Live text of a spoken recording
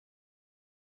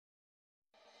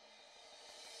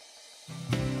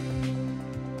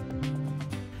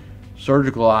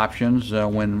Surgical options,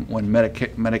 when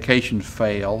medications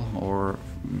fail, or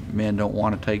men don't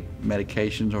want to take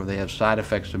medications, or they have side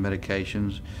effects of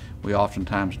medications, we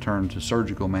oftentimes turn to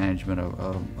surgical management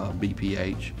of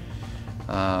BPH.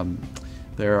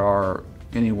 There are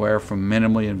anywhere from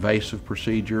minimally invasive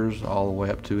procedures all the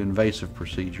way up to invasive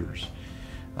procedures.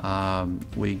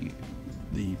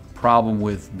 The problem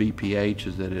with BPH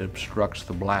is that it obstructs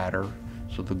the bladder,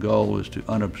 so the goal is to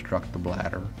unobstruct the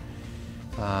bladder.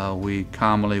 We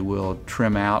commonly will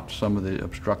trim out some of the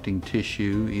obstructing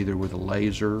tissue, either with a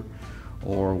laser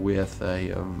or with a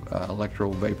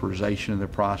electrovaporization of the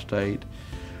prostate,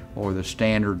 or the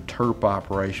standard TURP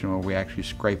operation, where we actually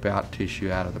scrape out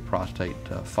tissue out of the prostate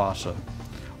fossa,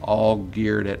 all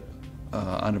geared at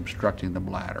unobstructing the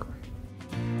bladder.